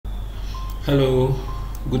Hello,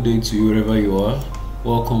 good day to you wherever you are.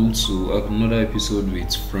 Welcome to another episode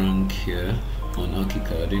with Frank here on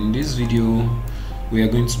Archicad. In this video, we are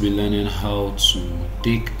going to be learning how to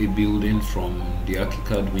take a building from the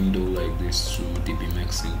Archicad window like this to the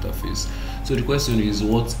Bimx interface. So the question is,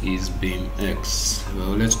 what is Bimx?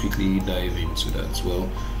 Well, let's quickly dive into that. Well,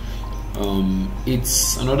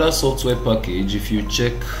 it's another software package. If you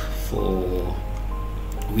check for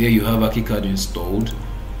where you have Archicad installed,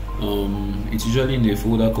 it's usually in a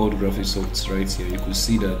folder called Graphisoft right here. You could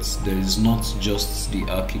see that there is not just the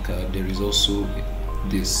Archicad, there is also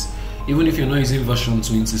this. Even if you're not using version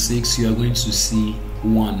 26, you are going to see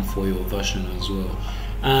one for your version as well.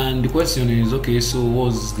 And the question is, okay, so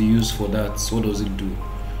what's the use for that? What does it do?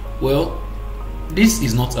 Well, this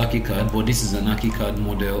is not Archicad, but this is an Archicad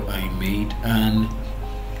model I made, and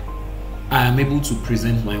I am able to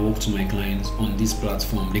present my work to my clients on this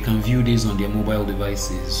platform. They can view this on their mobile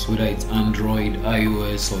devices, whether it's Android,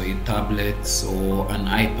 iOS, or a tablet or an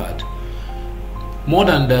iPad. More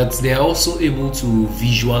than that, they are also able to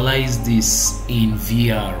visualize this in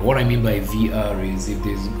VR. What I mean by VR is, if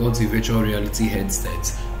they've got a virtual reality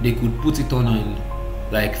headset, they could put it on and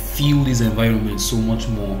like feel this environment so much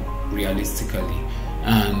more realistically.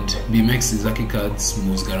 And Bimx is Archicad's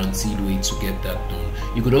most guaranteed way to get that done.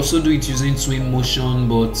 You could also do it using Twinmotion,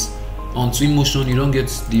 but on Twinmotion you don't get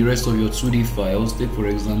the rest of your 2D files. Take for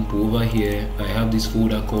example, over here I have this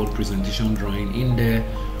folder called presentation drawing. In there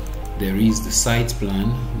is the site plan,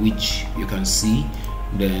 which you can see.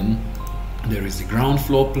 Then there is the ground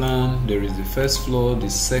floor plan, there is the first floor, the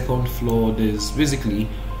second floor, there's basically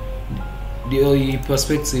the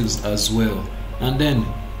perspectives as well. And then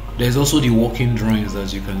there's also the working drawings.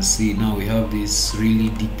 As you can see, now we have this really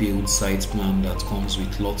detailed site plan that comes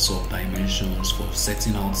with lots of dimensions for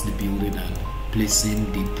setting out the building and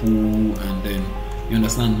placing the pool, and then you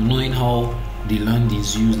understand, knowing how the land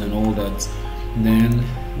is used and all that. Then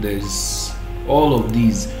there's all of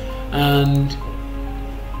these, and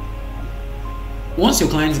once your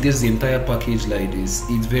client gets the entire package like this,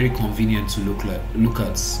 it's very convenient to look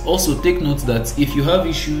at. Also take note that if you have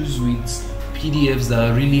issues with PDFs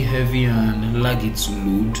that are really heavy and laggy to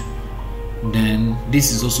load, then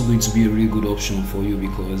this is also going to be a really good option for you,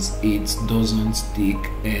 because it doesn't take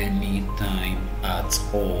any time at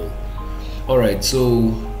all. Alright,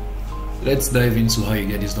 so let's dive into how you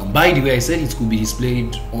get this done. By the way, I said it could be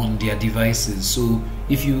displayed on their devices. So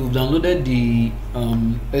if you've downloaded the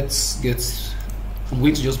I'm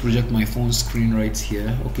going to just project my phone screen right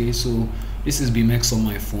here. Okay, so this is Bimx on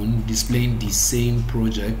my phone displaying the same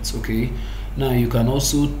project. Okay, now you can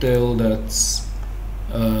also tell that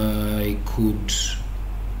I could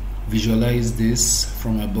visualize this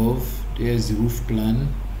from above. Here's the roof plan,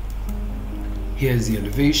 here's the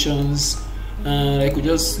elevations, and I could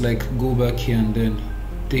just like go back here and then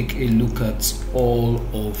take a look at all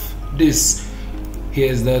of this.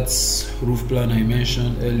 Here's that roof plan I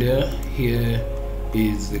mentioned earlier. Here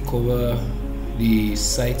is the cover, the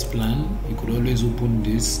site plan. You could always open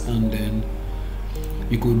this, and then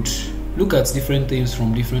you could look at different things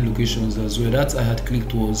from different locations as well. That I had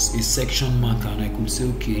clicked was a section marker, and I could say,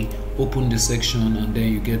 okay, open the section, and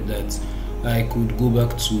then you get that. I could go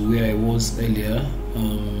back to where I was earlier.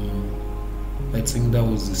 I think that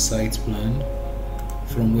was the site plan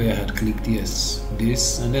from where I had clicked, yes,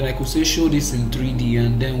 this, and then I could say show this in 3D,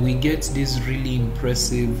 and then we get this really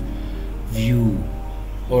impressive view.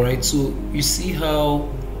 Alright, so you see how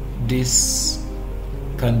this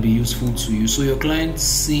can be useful to you. So your client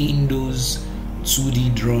seeing those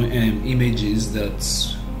 2D drawing images,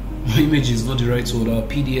 that image is not the right word, or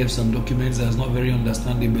PDFs and documents that's not very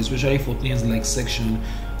understandable, especially for things like section.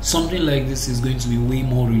 Something like this is going to be way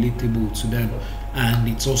more relatable to them, and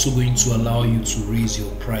it's also going to allow you to raise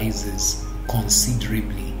your prices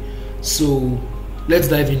considerably. So let's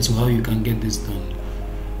dive into how you can get this done.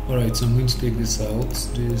 Alright, so I'm going to take this out,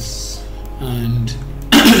 and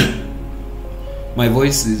my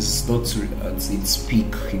voice is not at its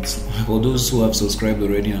peak. It's for those who have subscribed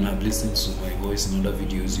already and have listened to my voice in other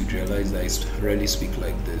videos, you'd realize that I rarely speak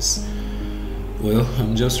like this. Well,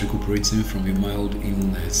 I'm just recuperating from a mild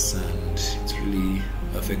illness, and it's really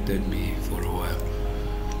affected me for a while.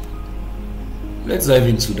 Let's dive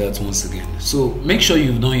into that once again. So make sure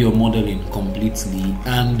you've done your modeling completely,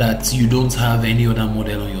 and that you don't have any other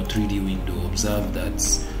model on your 3D window. Observe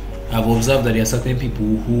that. I've observed that there are certain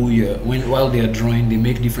people who, while they are drawing, they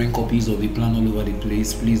make different copies of the plan all over the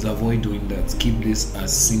place. Please avoid doing that. Keep this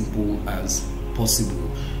as simple as possible.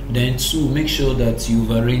 Then 2, make sure that you've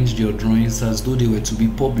arranged your drawings as though they were to be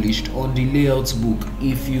published on the layout book.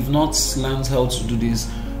 If you've not learned how to do this,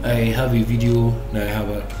 I have a video that I have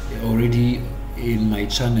already in my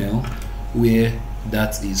channel where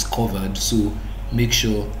that is covered, so make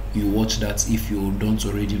sure you watch that if you don't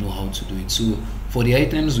already know how to do it. So for the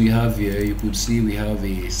items we have here, you could see we have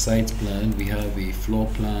a site plan, we have a floor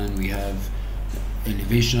plan, we have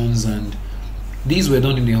elevations, and these were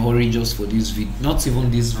done in a hurry just for this video, not even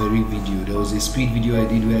this very video. There was a speed video I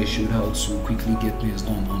did where I showed how to quickly get things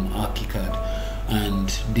done on Archicad, and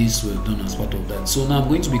these were done as part of that. So now I'm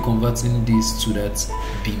going to be converting this to that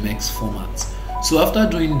Bimx format. So after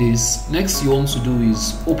doing this, next you want to do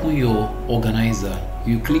is open your organizer.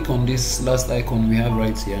 You click on this last icon we have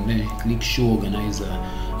right here, and then click show organizer,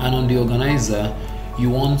 and on the organizer you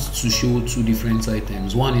want to show two different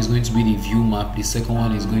items. One is going to be the view map, the second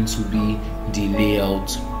one is going to be the layout,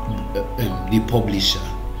 the publisher.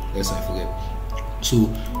 Lest I forget. So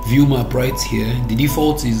view map right here, the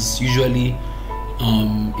default is usually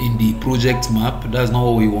in the project map. That's not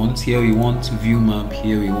what we want. Here we want view map,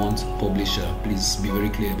 here we want publisher. Please be very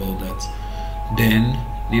clear about that. Then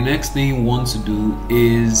the next thing you want to do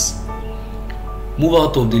is move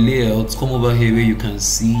out of the layout, come over here where you can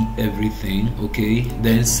see everything. Okay,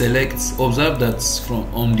 then select, observe that from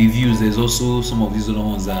on the views there's also some of these other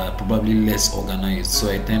ones that are probably less organized, so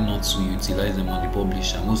I tend not to utilize them on the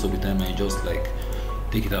publisher. Most of the time I just like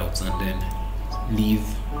take it out and then leave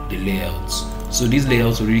the layouts. So these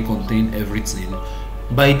layouts already contain everything.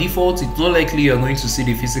 By default, it's not likely you're going to see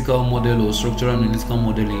the physical model or structural and analytical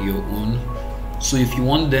model in your own. So if you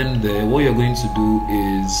want them there, what you're going to do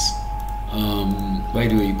is by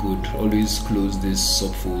the way, you could always close these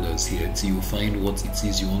subfolders here till you find what it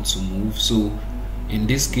is you want to move. So in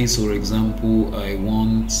this case, for example, I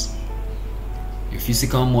want a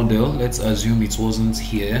physical model. Let's assume it wasn't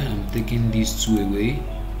here. I'm taking these two away,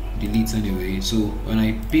 delete anyway. So when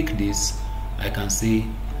I pick this, I can say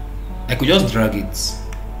I could just drag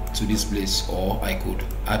it to this place, or I could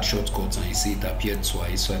add shortcuts and you see it appeared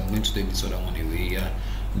twice. So I'm going to take this other one away. Yeah.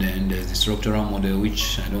 Then there's the structural model,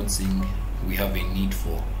 which I don't think we have a need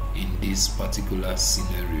for in this particular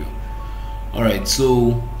scenario. Alright,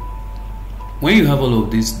 so when you have all of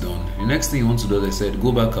this done, the next thing you want to do, as I said,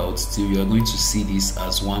 go back out till you are going to see this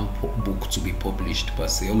as one book to be published per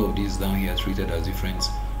se. All of these down here are treated as different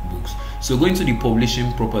books. So go into the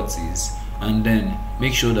publishing properties and then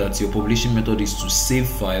make sure that your publishing method is to save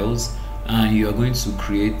files, and you are going to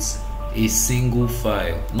create a single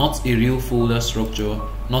file, not a real folder structure,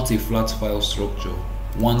 not a flat file structure,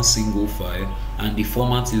 one single file, and the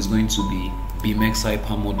format is going to be Bimx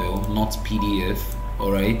hypermodel, not PDF.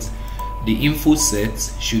 Alright, the info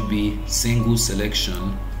set should be single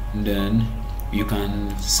selection. Then you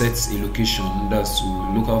can set a location, that's to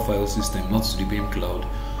local file system, not to the BIM cloud.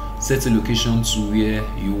 Set a location to where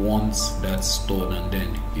you want that stored, and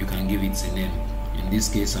then you can give it a name. In this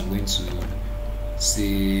case, I'm going to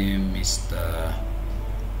say Mr.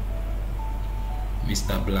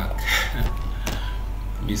 Black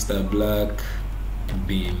Mr. Black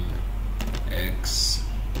Bimx,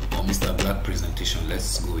 or Mr. Black presentation.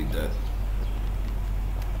 Let's go with that.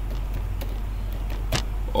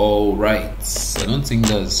 All right, I don't think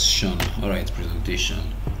that's shown. All right, presentation.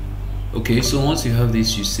 Okay, so once you have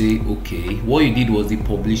this, you say okay. What you did was the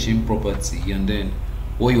publishing property, and then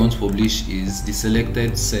what you want to publish is the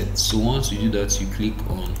selected set. So once you do that, you click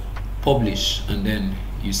on publish, and then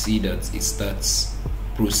you see that it starts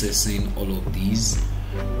processing all of these.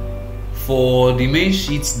 For the main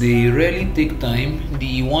sheets, they rarely take time.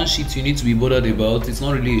 The one sheet you need to be bothered about, it's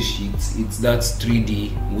not really a sheet, it's that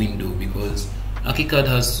 3D window, because Archicad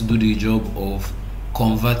has to do the job of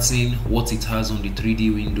converting what it has on the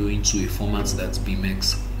 3D window into a format that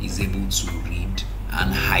Bimx is able to read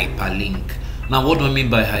and hyperlink. Now, what do I mean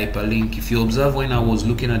by hyperlink? If you observe when I was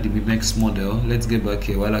looking at the Bimx model, let's get back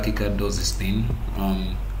here while Archicad does this thing.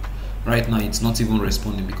 Right now it's not even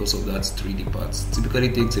responding because of that 3D part. Typically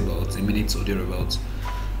takes about a minute or thereabouts.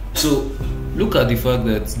 So look at the fact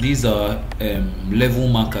that these are level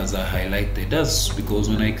markers are highlighted. That's because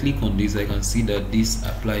when I click on this, I can see that this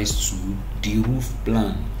applies to the roof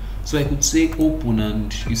plan. So I could say open,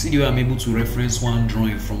 and you see the way I'm able to reference one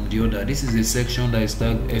drawing from the other. This is a section that is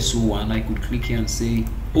tagged SO1. I could click here and say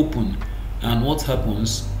open, and what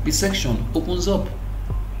happens? The section opens up.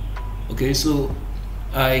 Okay, so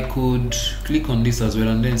I could click on this as well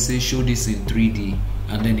and then say show this in 3D,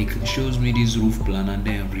 and then it shows me this roof plan and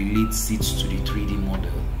then relates it to the 3D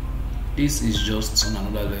model. This is just on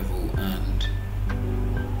another level, and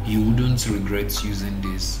you wouldn't regret using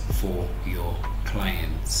this for your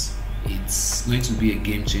clients. It's going to be a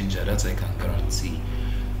game changer, that I can guarantee.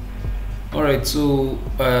 Alright, so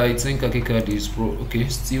I think Archicad is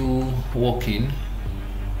still working.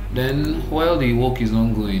 Then while the work is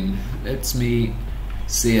ongoing, let me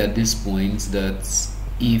say at this point that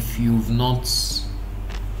if you've not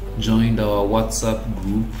joined our WhatsApp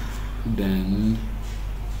group, then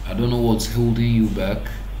I don't know what's holding you back.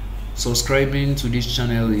 Subscribing to this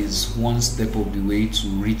channel is one step of the way to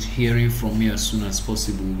reach hearing from me as soon as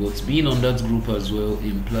possible, but being on that group as well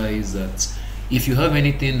implies that if you have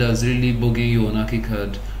anything that's really bugging you on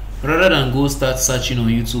Archicad, rather than go start searching on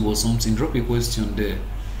YouTube or something, drop a question there.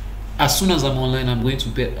 As soon as I'm online, I'm going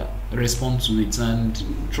to respond to it, and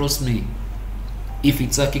trust me, if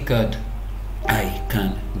it's Archicad, I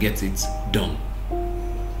can get it done,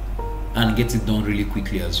 and get it done really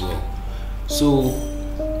quickly as well. So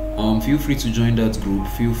feel free to join that group,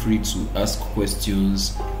 feel free to ask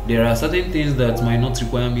questions. There are certain things that might not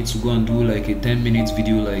require me to go and do like a 10-minute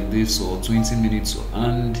video like this or 20 minutes,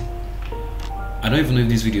 and I don't even know if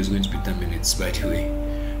this video is going to be 10 minutes, by the way,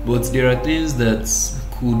 but there are things that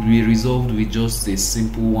could be resolved with just a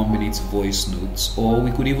simple 1-minute voice note, or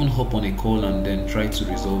we could even hop on a call and then try to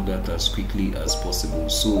resolve that as quickly as possible.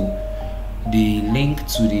 So the link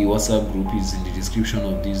to the WhatsApp group is in the description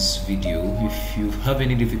of this video. If you have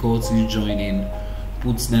any difficulties joining,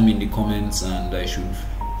 put them in the comments and I should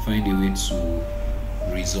find a way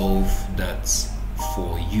to resolve that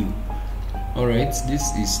for you. Alright,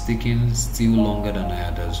 this is taking still longer than I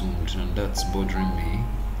had assumed, and that's bothering me.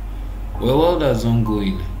 Well, while that's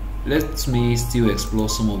ongoing, let me still explore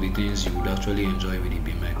some of the things you would actually enjoy with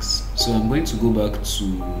the Bimx. So I'm going to go back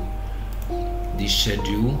to the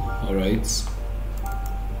schedule. Alright,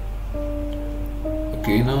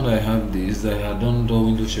 okay, now that I have this, I had done the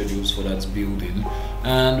window schedules for that building,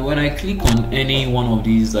 and when I click on any one of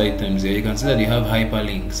these items here, you can see that they have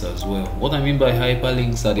hyperlinks as well. What I mean by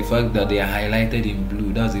hyperlinks are the fact that they are highlighted in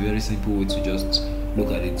blue. That's a very simple way to just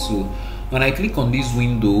look at it. So when I click on this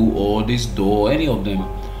window or this door or any of them,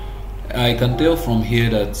 I can tell from here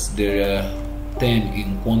that there are 10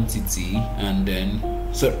 in quantity, and then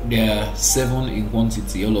there are 7 in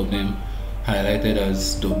quantity, all of them highlighted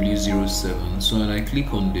as W07. So when I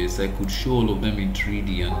click on this, I could show all of them in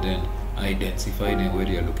 3D and then identify them where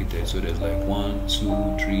they are located. So there's like 1,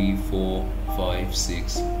 2, 3, 4, 5,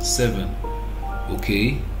 6, 7.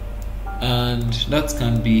 Okay, and that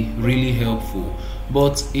can be really helpful,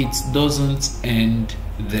 but it doesn't end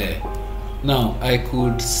there. Now I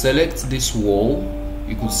could select this wall.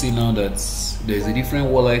 You could see now that there's a different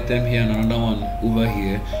wall item here and another one over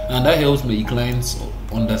here, and that helps my clients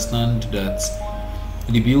understand that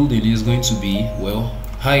the building is going to be, well,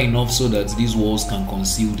 high enough so that these walls can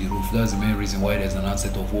conceal the roof. That's the main reason why there's an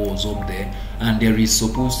set of walls up there, and there is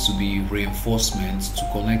supposed to be reinforcements to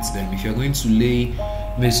connect them. If you're going to lay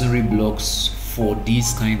masonry blocks for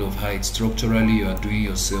this kind of height, structurally you are doing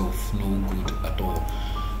yourself no good at all.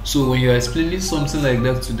 So when you're explaining something like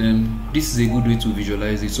that to them, this is a good way to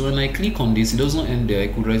visualize it. So when I click on this, it doesn't end there. I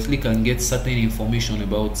could right click and get certain information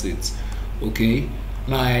about it. Okay,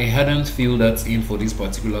 now I hadn't filled that in for this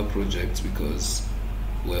particular project because,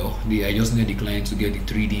 well, I just need the client to get the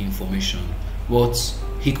 3D information, but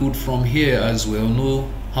he could from here as well know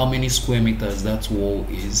how many square meters that wall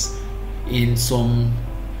is. In some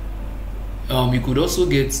you could also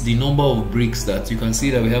get the number of bricks. That you can see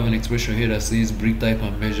that we have an expression here that says brick type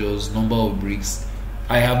and measures number of bricks.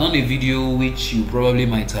 I have done a video which you probably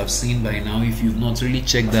might have seen by now if you've not really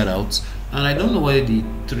checked that out, and I don't know why the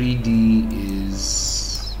 3D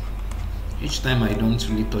is, each time I don't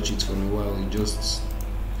really touch it for a while, it just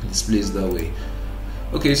displays that way.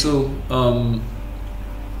 Okay, so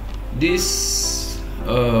this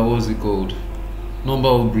what's it called, number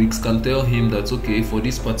of bricks can tell him that, okay, for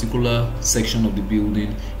this particular section of the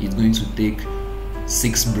building it's going to take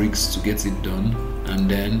 6 bricks to get it done,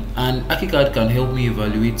 and Archicad can help me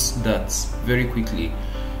evaluate that very quickly.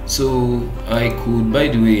 So I could, by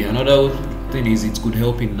the way, another thing is it could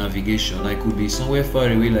help in navigation. I could be somewhere far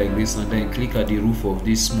away like this and then click at the roof of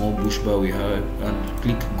this small bush bar we have and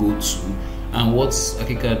click go to, and what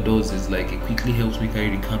Archicad does is like it quickly helps me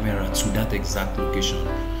carry the camera to that exact location.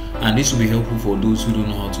 And this will be helpful for those who don't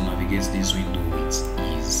know how to navigate this window with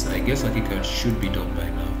ease. I guess Archicad should be done by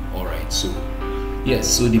now. Alright, so yes,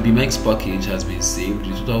 so the Bimx package has been saved.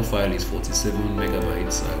 The total file is 47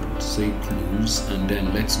 megabytes. I would say close, and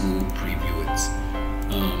then let's go preview it.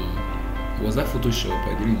 Was that Photoshop?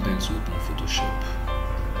 I didn't intend to open Photoshop.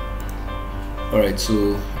 Alright,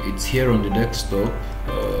 so it's here on the desktop.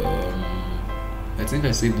 I think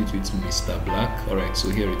I saved it with Mr. Black. Alright, so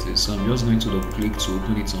here it is. So I'm just going to double click to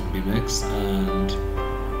open it on Bimx, and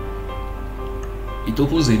it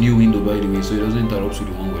opens a new window, by the way, so it doesn't interrupt with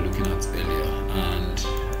the one we're looking at earlier. And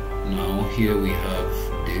now here we have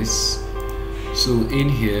this. So in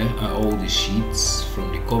here are all the sheets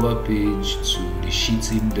from the cover page to the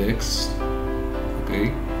sheet index.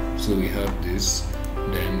 Okay, so we have this,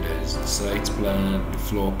 then there's the site plan, the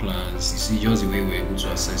floor plans. You see just the way we're able to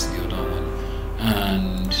access the other one,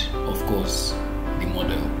 and of course the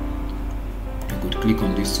model. You could click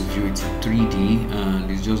on this to view it in 3D, and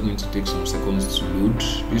it's just going to take some seconds to load.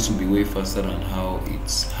 This will be way faster than how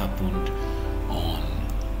it's happened on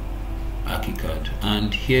Archicad.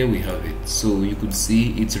 And here we have it. So you could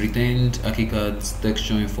see it's retained Archicad's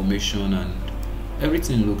texture information, and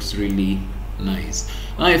everything looks really nice.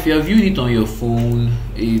 Now if you have viewed it on your phone,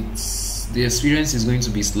 the experience is going to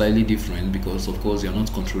be slightly different, because of course you're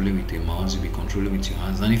not controlling with a mouse, you'll be controlling with your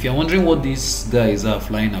hands. And if you're wondering what these guys are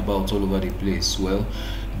flying about all over the place, well,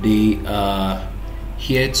 they are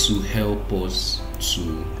here to help us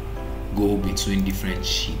to go between different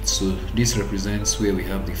sheets. So this represents where we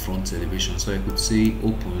have the front elevation, so I could say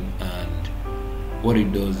open, and what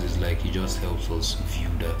it does is like it just helps us view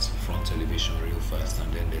that front elevation real fast,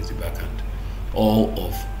 and then there's the backhand, all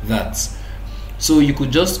of that. So you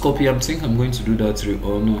could just copy, I think I'm going to do that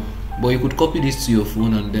but you could copy this to your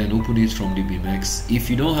phone and then open it from the Bimx. If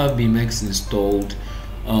you don't have Bimx installed,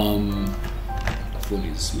 the phone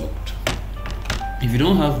is locked. If you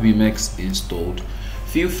don't have Bimx installed,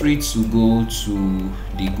 feel free to go to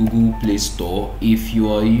the Google Play Store. If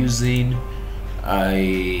you are using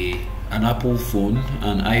an Apple phone,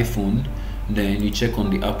 an iPhone, then you check on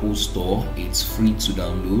the Apple Store, it's free to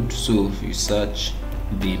download. So if you search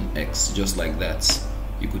Bimx just like that,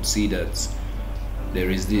 you could see that there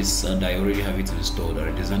is this, and I already have it installed.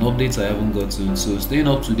 There's an update I haven't gotten, so staying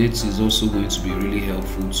up to date is also going to be really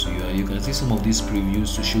helpful to you. And you can see some of these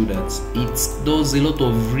previews to show that it does a lot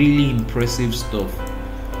of really impressive stuff.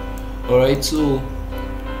 Alright, so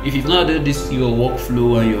if you've not added this to your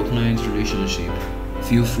workflow and your client relationship,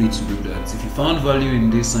 feel free to do that. If you found value in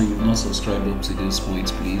this and you've not subscribed up to this point,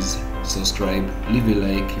 please subscribe, leave a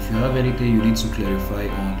like. If you have anything you need to clarify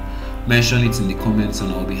on, mention it in the comments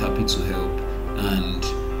and I'll be happy to help. And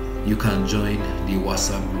you can join the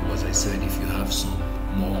WhatsApp group, as I said, if you have some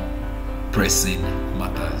more pressing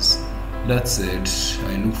matters. That said,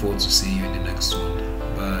 I look forward to seeing you in the next one.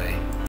 Bye.